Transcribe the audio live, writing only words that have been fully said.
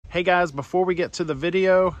Hey guys, before we get to the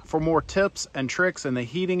video, for more tips and tricks in the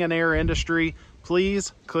heating and air industry,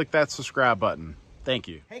 please click that subscribe button. Thank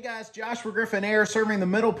you. Hey guys, Josh with Griffin Air, serving the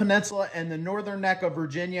Middle Peninsula and the Northern Neck of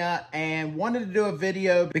Virginia, and wanted to do a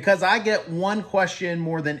video because I get one question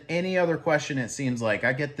more than any other question, it seems like.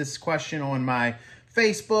 I get this question on my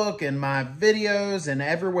Facebook and my videos and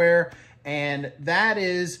everywhere, and that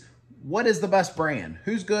is, what is the best brand?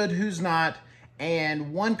 Who's good, who's not?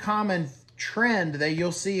 And one common trend that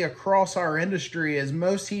you'll see across our industry is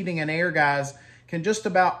most heating and air guys can just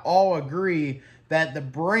about all agree that the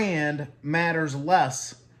brand matters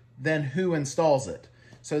less than who installs it.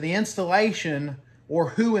 So the installation or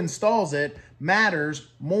who installs it matters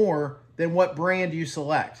more than what brand you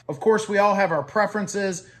select. Of course, we all have our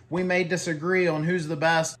preferences. We may disagree on who's the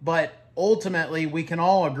best, but ultimately we can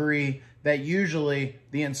all agree that usually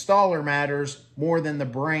the installer matters more than the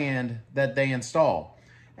brand that they install.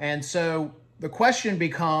 And so the question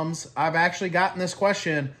becomes, I've actually gotten this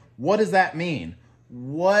question, what does that mean?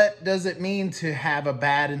 What does it mean to have a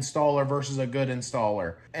bad installer versus a good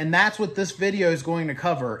installer? And that's what this video is going to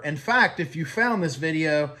cover. In fact, if you found this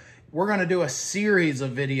video, we're going to do a series of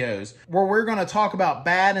videos where we're going to talk about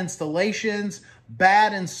bad installations,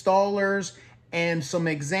 bad installers, and some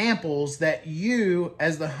examples that you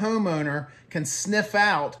as the homeowner can sniff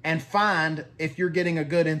out and find if you're getting a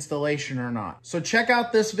good installation or not. So check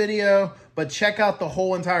out this video, but check out the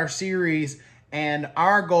whole entire series. And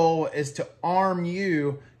our goal is to arm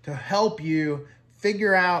you, to help you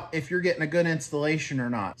figure out if you're getting a good installation or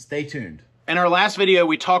not. Stay tuned. In our last video,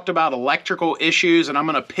 we talked about electrical issues, and I'm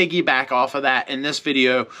going to piggyback off of that in this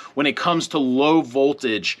video when it comes to low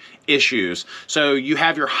voltage issues. So you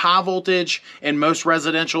have your high voltage in most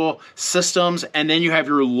residential systems, and then you have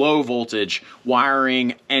your low voltage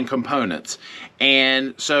wiring and components.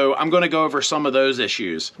 And so I'm going to go over some of those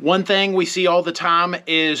issues. One thing we see all the time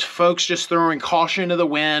is folks just throwing caution to the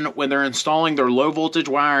wind when they're installing their low voltage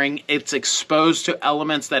wiring. It's exposed to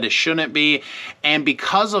elements that it shouldn't be. And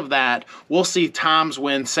because of that, we'll see times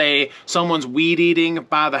when, say, someone's weed eating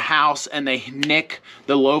by the house and they nick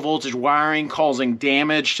the low voltage wiring, causing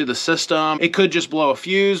damage to the system. It could just blow a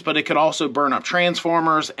fuse, but it could also burn up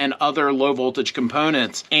transformers and other low voltage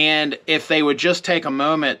components. And if they would just take a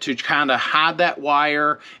moment to kind of hide that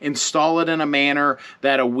wire, install it in a manner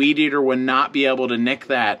that a weed eater would not be able to nick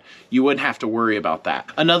that, you wouldn't have to worry about that.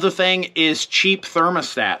 Another thing is cheap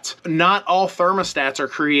thermostats. Not all thermostats are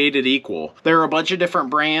created equal. There are a bunch of different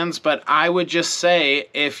brands, but I would just say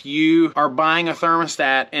if you are buying a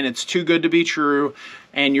thermostat and it's too good to be true,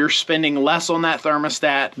 and you're spending less on that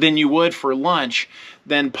thermostat than you would for lunch,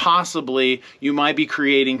 then possibly you might be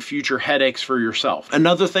creating future headaches for yourself.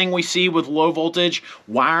 Another thing we see with low voltage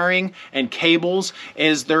wiring and cables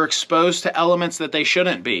is they're exposed to elements that they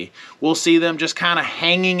shouldn't be. We'll see them just kind of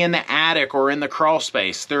hanging in the attic or in the crawl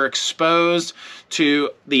space. They're exposed to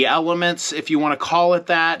the elements, if you want to call it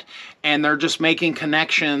that, and they're just making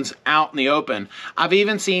connections out in the open. I've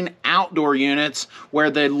even seen outdoor units where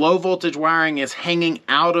the low voltage wiring is hanging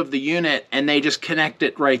out of the unit and they just connect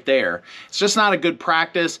it right there. It's just not a good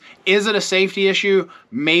practice. Is it a safety issue?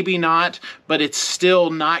 Maybe not, but it's still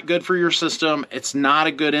not good for your system. It's not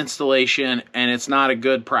a good installation, and it's not a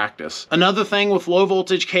good practice. Another thing with low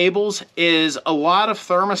voltage cables is a lot of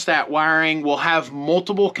thermostat wiring will have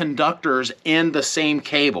multiple conductors in the same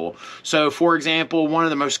cable. So for example, one of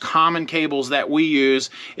the most common cables that we use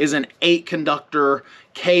is an 8-conductor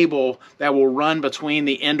cable that will run between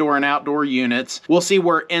the indoor and outdoor units. We'll see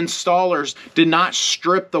where installers did not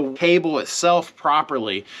strip the cable itself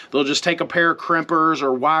properly. They'll just take a pair of crimpers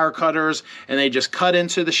or wire cutters and they just cut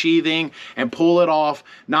into the sheathing and pull it off,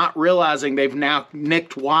 not realizing they've now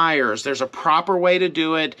nicked wires. There's a proper way to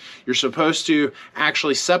do it. You're supposed to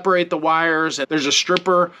actually separate the wires. There's a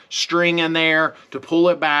stripper string in there to pull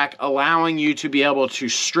it back, allowing you to be able to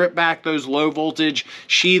strip back those low voltage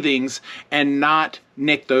sheathings and not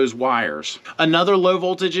nick those wires. Another low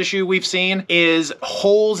voltage issue we've seen is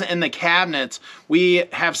holes in the cabinets. We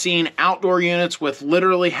have seen outdoor units with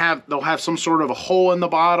literally they'll have some sort of a hole in the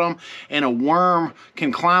bottom and a worm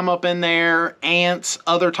can climb up in there. Ants,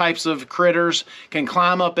 other types of critters can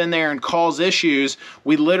climb up in there and cause issues.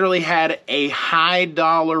 We literally had a high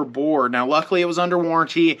dollar board. Now luckily it was under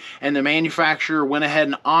warranty and the manufacturer went ahead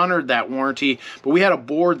and honored that warranty, but we had a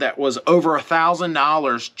board that was over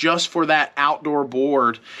 $1,000 just for that outdoor board,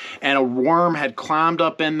 and a worm had climbed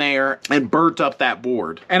up in there and burnt up that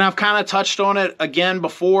board. And I've kind of touched on it again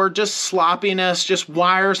before, just sloppiness, just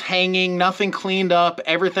wires hanging, nothing cleaned up,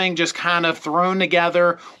 everything just kind of thrown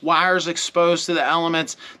together, wires exposed to the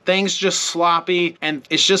elements, things just sloppy, and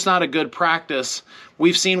it's just not a good practice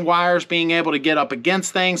We've seen wires being able to get up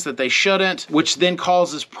against things that they shouldn't, which then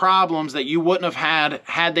causes problems that you wouldn't have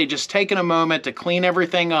had they just taken a moment to clean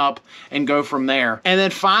everything up and go from there. And then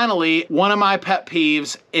finally, one of my pet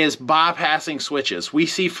peeves is bypassing switches. We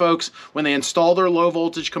see folks, when they install their low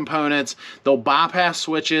voltage components, they'll bypass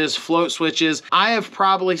switches, float switches. I have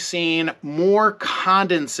probably seen more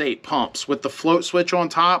condensate pumps with the float switch on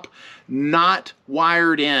top not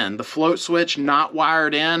wired in, the float switch not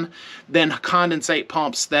wired in, than condensate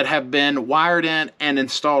pumps that have been wired in and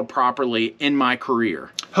installed properly in my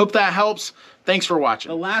career. Hope that helps. Thanks for watching.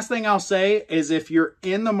 The last thing I'll say is, if you're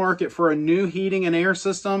in the market for a new heating and air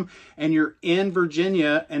system and you're in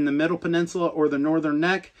Virginia and the Middle Peninsula or the Northern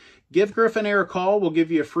Neck, give Griffin Air a call. We'll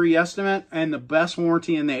give you a free estimate and the best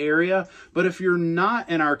warranty in the area. But if you're not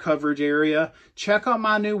in our coverage area, check out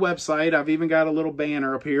my new website. I've even got a little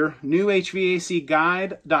banner up here,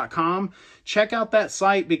 newhvacguide.com. Check out that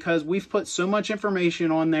site because we've put so much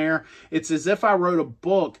information on there. It's as if I wrote a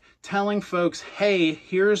book telling folks, hey,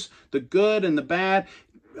 here's the good and the bad.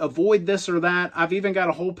 Avoid this or that. I've even got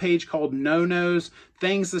a whole page called no-nos,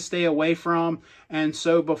 things to stay away from. And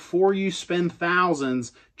so before you spend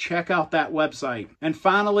thousands, check out that website. And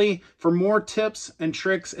finally, for more tips and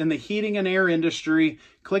tricks in the heating and air industry,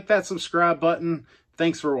 click that subscribe button.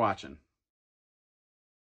 Thanks for watching.